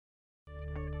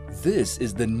This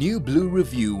is the New Blue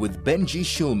Review with Benji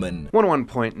Shulman.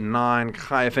 101.9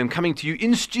 Chai FM coming to you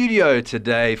in studio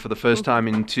today for the first time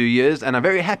in 2 years. And I'm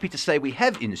very happy to say we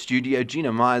have in studio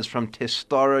Gina Myers from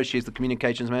Testaro. She's the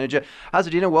communications manager. How's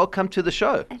it, Gina? Welcome to the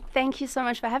show. Thank you so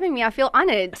much for having me. I feel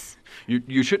honored.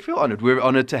 You should feel honored. We're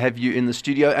honored to have you in the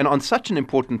studio and on such an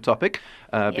important topic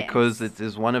because it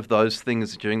is one of those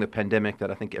things during the pandemic that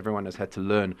I think everyone has had to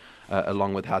learn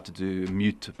along with how to do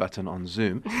mute button on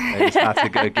Zoom is how to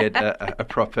go get a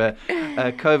proper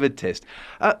COVID test.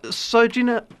 So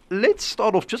Gina, let's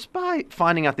start off just by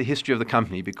finding out the history of the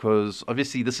company, because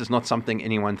obviously this is not something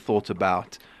anyone thought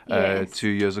about 2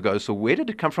 years ago. So where did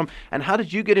it come from and how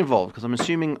did you get involved? Because I'm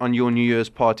assuming on your New Year's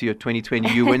party of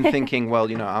 2020 you went thinking, well,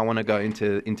 you know, I want to go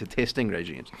into testing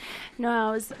regimes.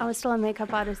 No, I was still a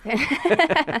makeup artist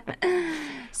then.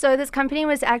 So this company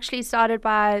was actually started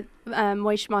by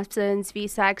Moish Mopsins,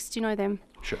 V-Sax. Do you know them?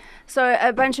 Sure. So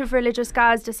a bunch of religious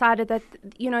guys decided that,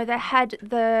 you know, they had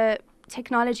the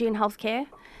technology in healthcare.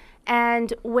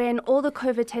 And when all the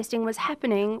COVID testing was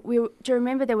happening, do you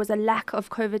remember there was a lack of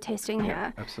COVID testing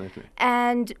here? Absolutely.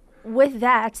 And with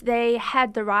that, they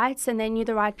had the rights and they knew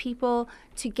the right people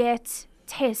to get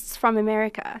tests from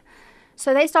America.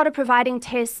 So they started providing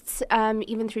tests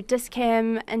even through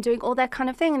Dischem and doing all that kind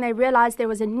of thing. And they realized there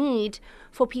was a need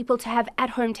for people to have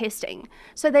at-home testing.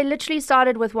 So they literally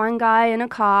started with one guy in a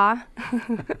car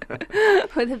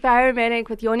with a paramedic,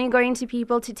 with Yoni going to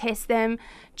people to test them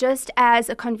just as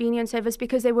a convenient service,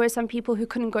 because there were some people who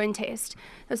couldn't go and test.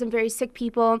 There were some very sick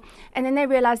people. And then they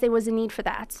realized there was a need for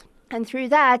that. And through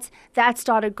that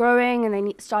started growing, and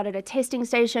they started a testing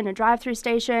station, a drive-through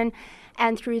station.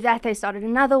 And through that, they started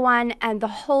another one. And the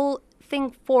whole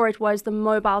thing for it was the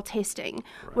mobile testing,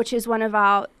 which is one of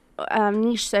our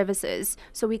niche services.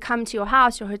 So we come to your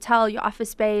house, your hotel, your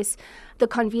office space, the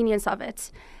convenience of it.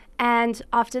 And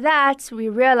after that, we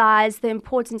realized the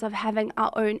importance of having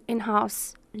our own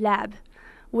in-house lab,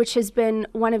 which has been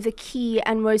one of the key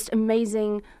and most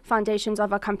amazing foundations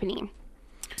of our company.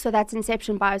 So that's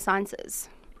Inception Biosciences.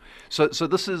 So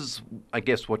this is, I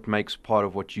guess, what makes part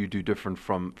of what you do different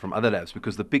from other labs,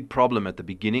 because the big problem at the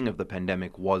beginning of the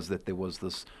pandemic was that there was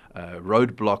this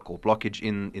roadblock or blockage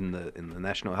in the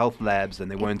national health labs, and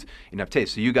there weren't enough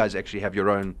tests. So you guys actually have your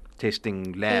own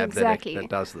testing lab that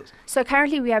does this. So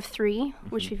currently we have 3,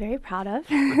 which we're very proud of.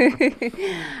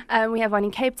 We have one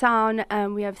in Cape Town,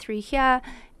 we have 3 here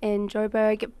in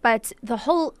Joburg, but the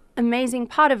whole amazing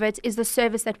part of it is the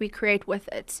service that we create with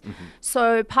it.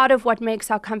 So part of what makes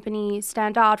our company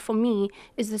stand out for me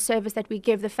is the service that we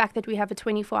give, the fact that we have a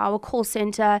 24-hour call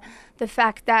center, the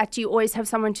fact that you always have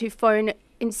someone to phone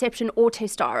Inception or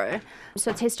Testaro.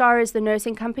 So Testaro is the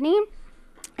nursing company,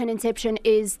 and Inception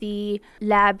is the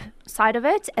lab side of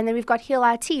it. And then we've got Heal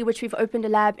IT, which we've opened a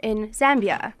lab in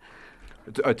Zambia.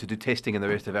 To do testing in the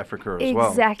rest of Africa as well.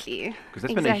 Exactly. Because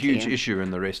that's been a huge issue in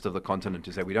the rest of the continent,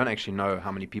 is that we don't actually know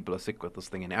how many people are sick with this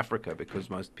thing in Africa because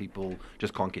most people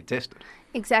just can't get tested.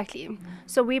 Exactly.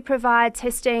 So we provide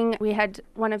testing. We had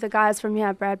one of the guys from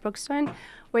here, Brad Brookstone,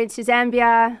 went to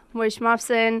Zambia, Moish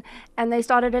Mopsin, and they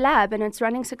started a lab, and it's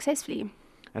running successfully.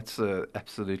 That's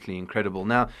absolutely incredible.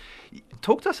 Now,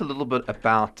 talk to us a little bit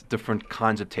about different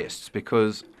kinds of tests,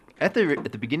 because at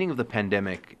the beginning of the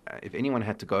pandemic, if anyone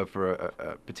had to go for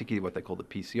a particularly what they call the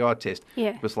PCR test,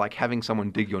 it was like having someone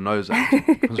dig your nose out.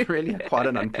 It was really quite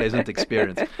an unpleasant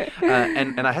experience.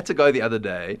 And I had to go the other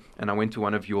day, and I went to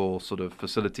one of your sort of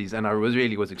facilities, and I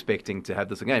was expecting to have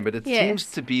this again. But it seems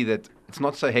to be that it's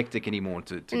not so hectic anymore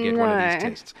to get one of these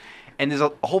tests. And there's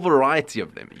a whole variety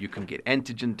of them. You can get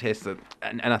antigen tests,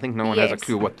 and I think no one has a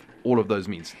clue what all of those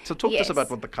means. So talk to us about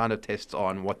what the kind of tests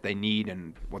are and what they need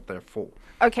and what they're for.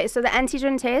 Okay, so the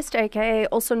antigen test, aka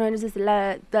also known as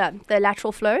the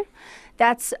lateral flow,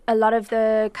 that's a lot of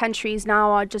the countries now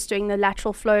are just doing the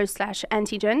lateral flow /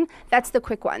 antigen. That's the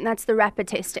quick one. That's the rapid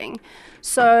testing.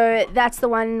 So that's the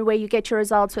one where you get your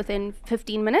results within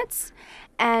 15 minutes,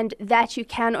 and that you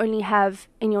can only have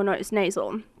in your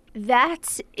nasal.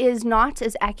 That is not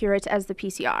as accurate as the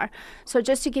PCR. So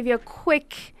just to give you a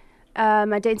quick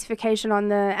identification on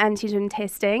the antigen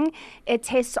testing, it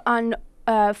tests on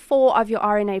 4 of your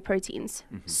RNA proteins.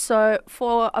 So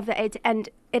 4 of the 8, and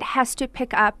it has to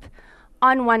pick up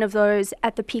on one of those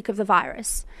at the peak of the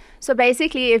virus. So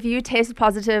basically, if you test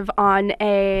positive on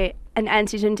an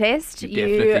antigen test, you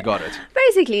definitely got it.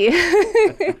 Basically.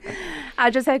 I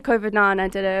just had COVID now, and I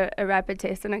did a rapid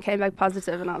test, and it came back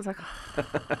positive, and I was like,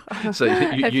 oh. So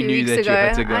you knew that you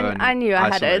had to go and I knew I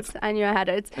had isolate. it. I knew I had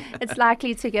it. It's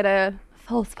likely to get a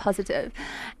false positive.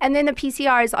 And then the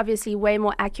PCR is obviously way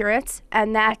more accurate,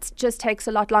 and that just takes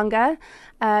a lot longer.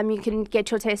 You can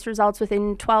get your test results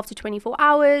within 12 to 24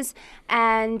 hours.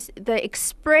 And the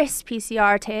express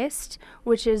PCR test,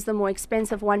 which is the more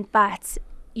expensive one, but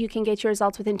you can get your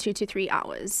results within 2 to 3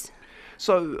 hours.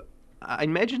 So I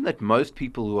imagine that most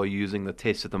people who are using the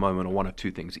test at the moment are one of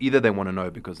two things. Either they want to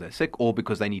know because they're sick or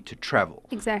because they need to travel.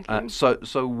 Exactly.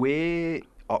 So where,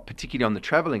 particularly on the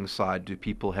traveling side, do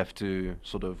people have to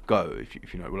sort of go?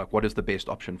 If you know, like, what is the best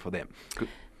option for them?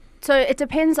 So it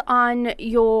depends on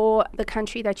the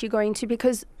country that you're going to,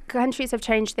 because countries have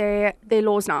changed their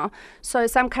laws now. So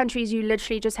some countries you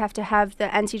literally just have to have the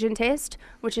antigen test,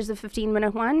 which is a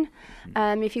 15-minute one.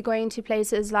 If you're going to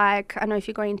places like, I know if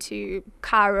you're going to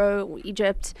Cairo or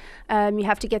Egypt, you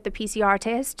have to get the PCR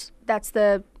test. That's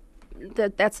the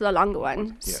longer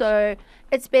one. Yes. So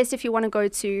it's best if you want to go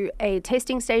to a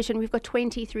testing station. We've got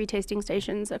 23 testing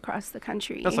stations across the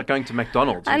country. That's like going to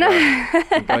McDonald's. I know.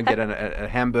 You go and get a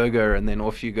hamburger, and then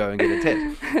off you go and get a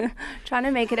test. Trying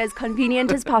to make it as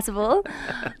convenient as possible.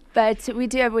 But we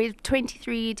have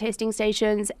 23 testing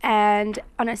stations, and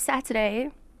on a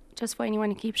Saturday, just for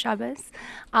anyone who keeps Shabbos,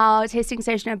 our testing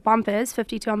station at Bumpers,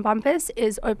 52 on Bumpers,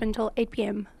 is open till 8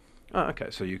 p.m. Oh, okay.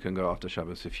 So you can go after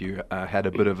Shabbos if you had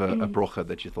a bit of a brocha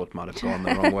that you thought might have gone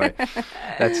the wrong way.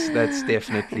 That's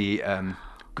definitely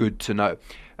good to know.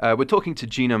 We're talking to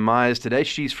Gina Myers today.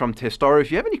 She's from Testaro. If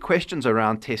you have any questions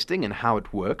around testing and how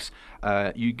it works,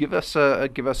 you give us a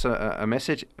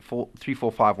message for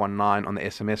 34519 on the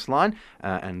SMS line,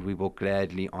 and we will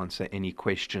gladly answer any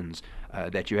questions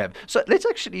that you have. So let's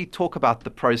actually talk about the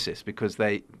process, because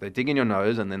they dig in your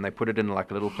nose and then they put it in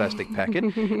like a little plastic packet,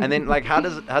 and then like how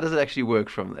does it actually work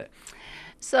from there?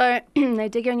 So they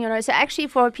dig in your nose. So actually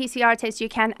for a PCR test, you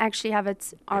can actually have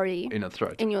it already in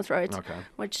your throat. Okay.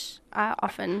 Which I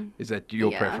often... Is that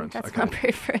your preference? That's okay. my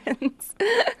preference.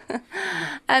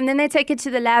 And then they take it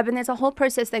to the lab, and there's a whole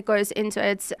process that goes into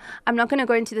it. I'm not going to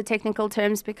go into the technical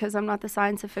terms because I'm not the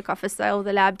scientific officer or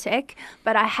the lab tech,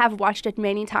 but I have watched it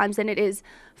many times, and it is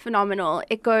phenomenal.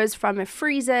 It goes from a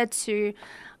freezer to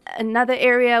another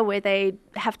area where they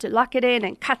have to lock it in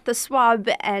and cut the swab,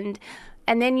 and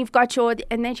then you've got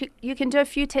you can do a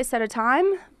few tests at a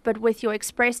time, but with your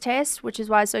express test, which is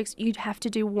why you'd have to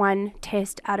do one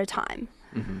test at a time.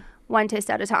 Mm-hmm. One test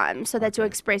at a time. So that's your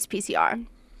express PCR.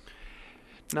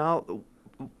 Now,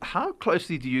 how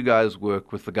closely do you guys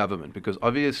work with the government? Because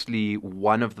obviously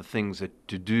one of the things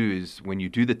to do is when you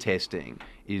do the testing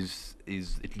is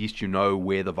at least you know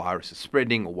where the virus is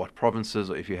spreading or what provinces,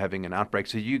 or if you're having an outbreak.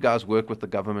 So you guys work with the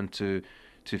government to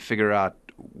figure out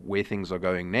where things are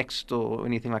going next or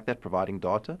anything like that, providing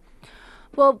data?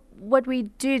 Well, what we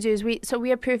do is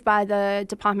we're approved by the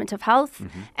Department of Health,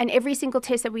 mm-hmm. and every single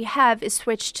test that we have is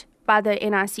switched by the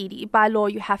NICD. By law,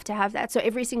 you have to have that. So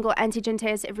every single antigen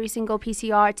test, every single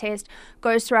PCR test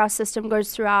goes through our system,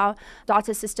 goes through our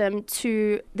data system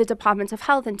to the Department of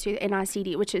Health and to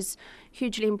NICD, which is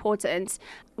hugely important.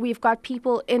 We've got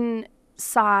people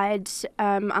inside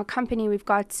our company. We've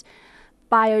got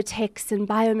biotechs and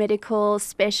biomedical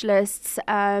specialists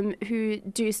who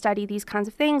do study these kinds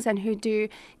of things and who do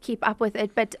keep up with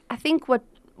it. But I think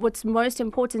what's most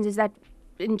important is that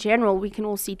in general we can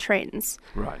all see trends.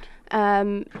 Right.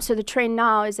 So the trend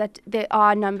now is that the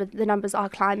numbers are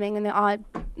climbing, and there are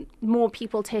more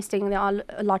people testing. There are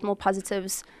a lot more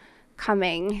positives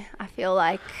coming. I feel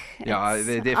like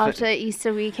after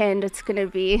Easter weekend it's going to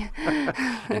be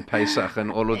and Pesach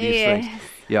and all of these things.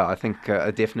 Yeah, I think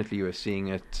definitely you are seeing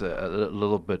it a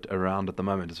little bit around at the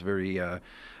moment. It's very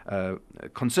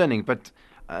concerning, but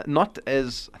not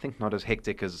as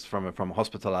hectic as from a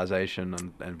hospitalization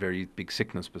and very big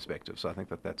sickness perspective. So I think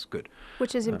that's good.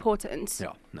 Which is important.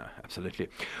 Yeah, no, absolutely.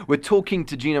 We're talking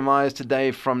to Gina Myers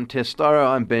today from Testaro.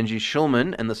 I'm Benji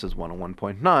Shulman, and this is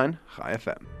 101.9 Chai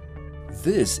FM.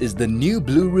 This is the New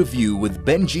Blue Review with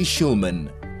Benji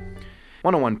Shulman.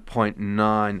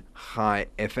 101.9 Chai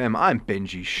FM. I'm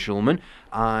Benji Shulman.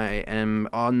 I am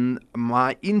on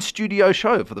my in-studio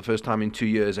show for the first time in 2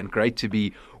 years, and great to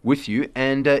be with you.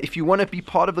 And if you want to be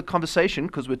part of the conversation,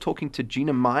 because we're talking to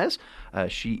Gina Myers,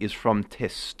 she is from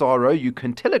Testaro. You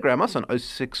can telegram us on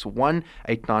 061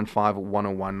 895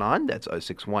 1019. That's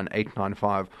 061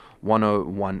 895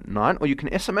 1019. Or you can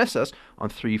SMS us on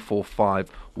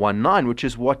 34519, which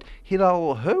is what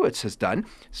Hillel Hurwitz has done,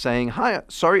 saying, "Hi,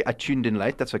 sorry I tuned in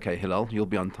late." That's okay, Hillel. You'll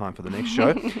be on time for the next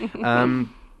show.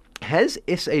 Has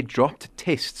SA dropped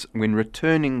tests when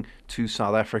returning to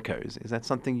South Africa? Is that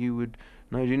something you would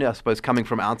No, Gina, I suppose coming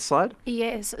from outside?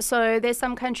 Yes. So there's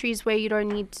some countries where you don't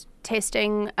need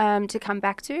testing to come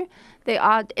back to.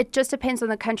 It just depends on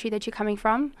the country that you're coming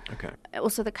from. Okay.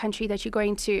 Also the country that you're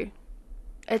going to.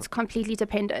 It's completely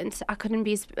dependent. I couldn't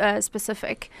be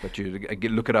specific. But you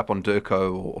look it up on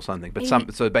Durco or something. But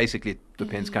so basically it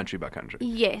depends country by country.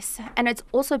 Yes. And it's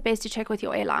also best to check with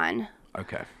your airline.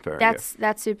 Okay, fair enough.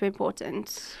 That's super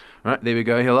important. Right, there we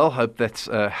go, Hillel. Hope that's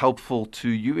helpful to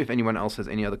you. If anyone else has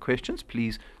any other questions,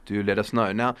 please do let us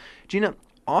know. Now, Gina,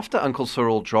 after Uncle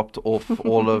Cyril dropped off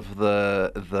all of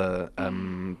the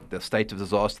state of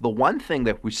disaster, the one thing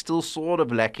that we're still sort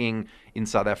of lacking in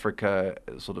South Africa,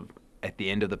 sort of at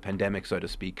the end of the pandemic, so to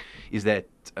speak, is that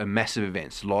massive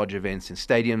events, large events in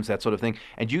stadiums, that sort of thing.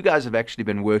 And you guys have actually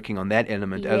been working on that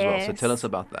element as well. So tell us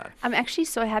about that. I'm actually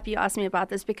so happy you asked me about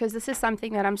this, because this is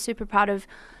something that I'm super proud of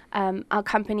our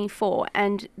company for,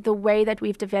 and the way that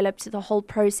we've developed the whole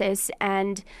process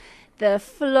and the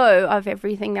flow of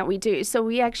everything that we do. So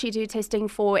we actually do testing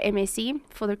for MSC,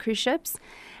 for the cruise ships.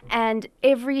 And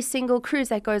every single cruise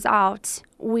that goes out,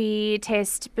 we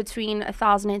test between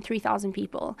 1,000 and 3,000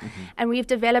 people. Mm-hmm. And we've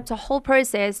developed a whole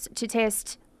process to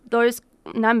test those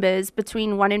numbers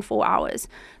between 1 and 4 hours.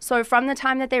 So from the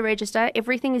time that they register,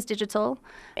 everything is digital.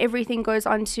 Everything goes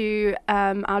onto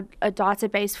a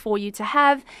database for you to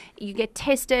have. You get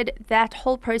tested. That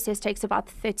whole process takes about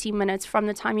 30 minutes from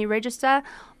the time you register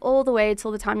all the way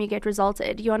till the time you get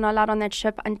resulted. You're not allowed on that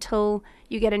ship until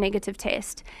you get a negative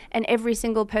test. And every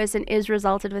single person is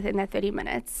resulted within that 30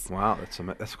 minutes. Wow,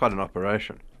 that's quite an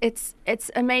operation. It's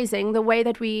amazing the way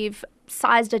that we've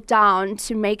sized it down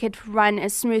to make it run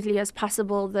as smoothly as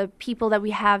possible. The people that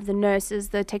we have, the nurses,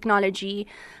 the technology,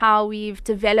 how we've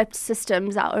developed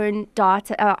systems, our own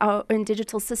data, our own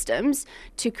digital systems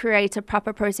to create a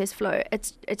proper process flow.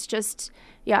 It's just,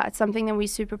 it's something that we're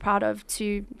super proud of,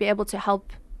 to be able to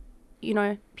help,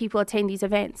 people attend these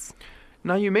events.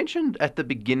 Now, you mentioned at the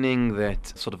beginning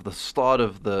that sort of the start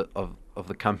of the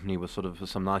company was sort of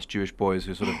some nice Jewish boys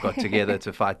who sort of got together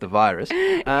to fight the virus.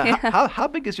 How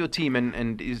big is your team,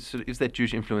 and is that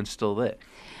Jewish influence still there?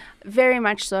 Very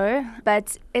much so,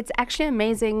 but it's actually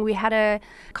amazing. We had a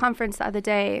conference the other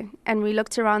day, and we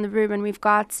looked around the room, and we've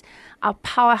got our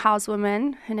powerhouse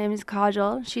woman. Her name is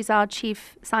Kajal. She's our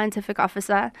chief scientific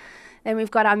officer. Then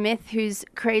we've got our myth, who's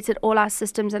created all our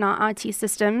systems and our IT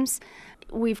systems.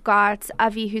 We've got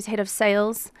Avi, who's head of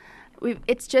sales.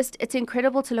 It's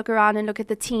incredible to look around and look at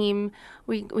the team.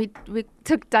 We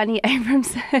took Danny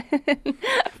Abramson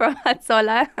from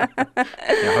Hatzola.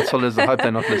 Hatzola's, I hope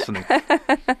they're not listening.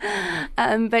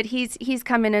 But he's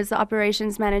come in as the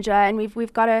operations manager, and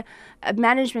we've got a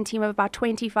management team of about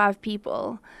 25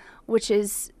 people, which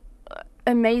is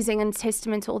amazing and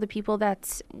testament to all the people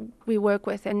that we work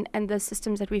with and the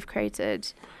systems that we've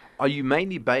created. Are you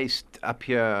mainly based up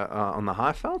here on the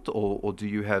Highveld, or do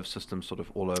you have systems sort of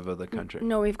all over the country?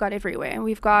 No, we've got everywhere.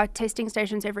 We've got testing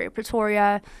stations everywhere.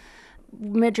 Pretoria,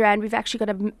 Midrand. We've actually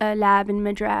got a lab in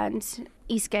Midrand,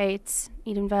 Eastgate,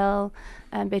 Edenvale,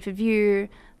 Bedford View,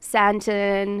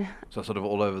 Sandton. So sort of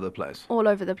all over the place? All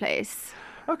over the place.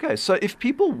 Okay, so if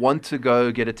people want to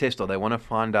go get a test, or they want to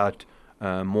find out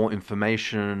more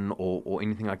information or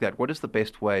anything like that, what is the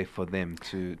best way for them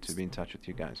to be in touch with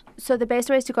you guys? So the best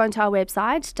way is to go onto our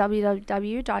website,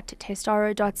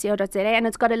 www.testaro.co.za, and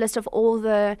it's got a list of all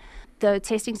the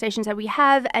testing stations that we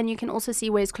have, and you can also see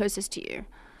where's closest to you.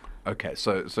 Okay,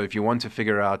 so if you want to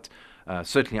figure out,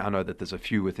 certainly I know that there's a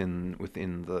few within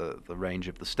the range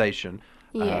of the station.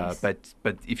 Yes. But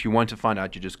if you want to find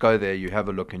out, you just go there, you have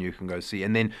a look, and you can go see.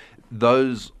 And then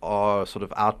those are sort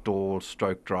of outdoor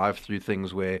stroke drive-through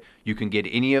things where you can get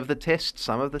any of the tests,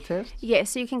 some of the tests?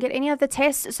 Yes, so you can get any of the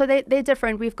tests. So they're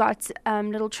different. We've got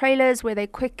little trailers where they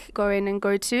quick go in and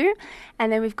go to. And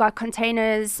then we've got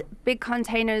containers, big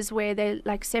containers where they're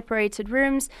like separated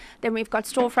rooms. Then we've got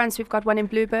storefronts. We've got one in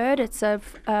Bluebird. It's a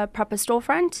proper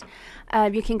storefront.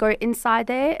 You can go inside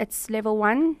there. It's level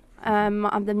 1.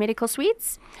 Of the medical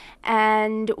suites,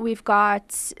 and we've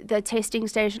got the testing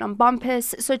station on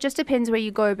Bumpus. So it just depends where you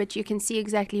go, but you can see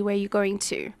exactly where you're going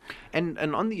to. And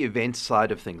on the event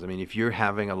side of things, I mean, if you're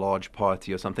having a large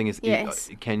party or something,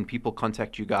 can people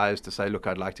contact you guys to say, look,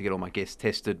 I'd like to get all my guests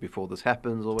tested before this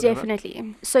happens, or whatever?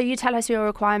 Definitely. So you tell us your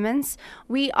requirements.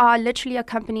 We are literally a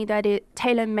company that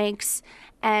tailor makes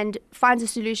and finds a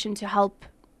solution to help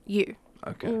you.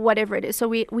 Okay. Whatever it is. So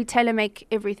we tailor make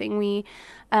everything. We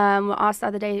were asked the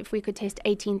other day if we could test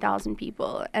 18,000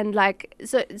 people, and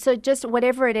so just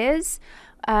whatever it is,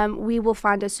 we will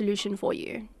find a solution for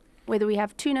you. Whether we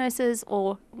have 2 nurses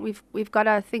or we've got,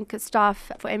 I think, a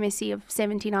staff for MSC of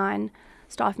 79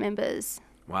 staff members.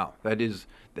 Wow, that is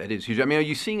huge. I mean, are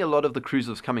you seeing a lot of the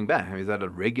cruises coming back? I mean, is that a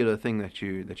regular thing that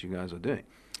you guys are doing?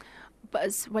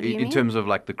 But what do you mean? In terms of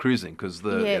like the cruising, because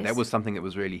Yes. that was something that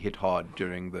was really hit hard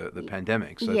during the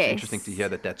pandemic. So it's Yes. interesting to hear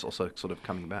that that's also sort of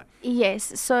coming back.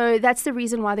 Yes, so that's the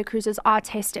reason why the cruises are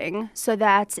testing, so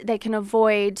that they can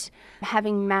avoid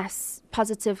having mass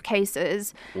positive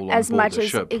cases All on as board much the as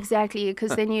ship. exactly,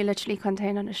 because then you're literally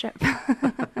contained on a ship.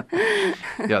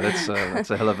 Yeah, that's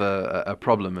a hell of a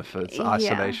problem if it's Yeah.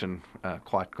 isolation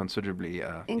quite considerably.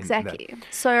 Exactly.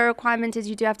 So a requirement is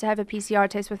you do have to have a PCR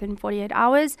test within 48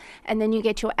 hours, and then you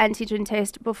get your antigen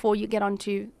test before you get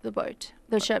onto the boat,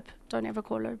 the ship. Don't ever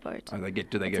call it a boat. Do they It's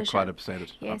get a quite ship. upset?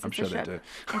 Yes, I'm it's sure a they ship. do.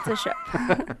 It's a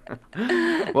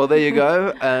ship. Well, there you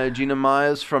go. Gina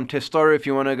Myers from Testaro. If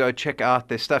you want to go check out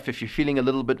their stuff, if you're feeling a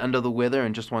little bit under the weather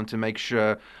and just want to make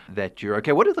sure that you're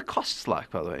okay. What are the costs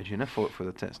like, by the way, Gina, for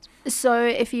the test? So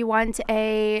if you want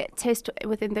a test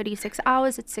within 36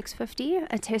 hours, it's $650.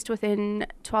 A test within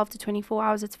 12 to 24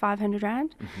 hours, it's 500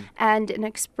 Rand. Mm-hmm. And an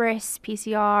express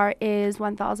PCR is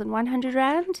 1,100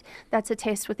 Rand. That's a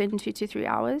test within 2 to 3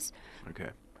 hours. Okay.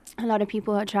 A lot of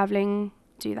people who are traveling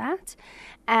do that.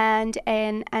 And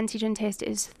an antigen test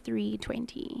is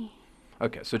 320.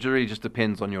 Okay, so it really just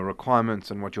depends on your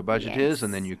requirements and what your budget is,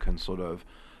 and then Yes. you can sort of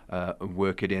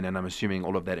work it in. And I'm assuming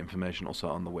all of that information also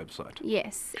on the website.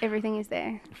 Yes, everything is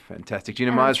there. Fantastic.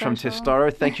 Gina And on Myers from social.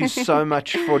 Testaro, thank you so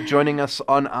much for joining us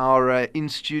on our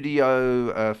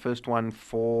in-studio first one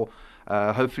for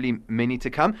hopefully many to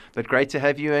come. But great to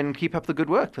have you, and keep up the good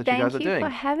work that you guys are Thank you doing. for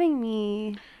having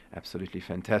me. Absolutely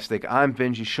fantastic. I'm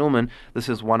Benji Shulman. This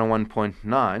is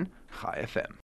 101.9 Chai FM.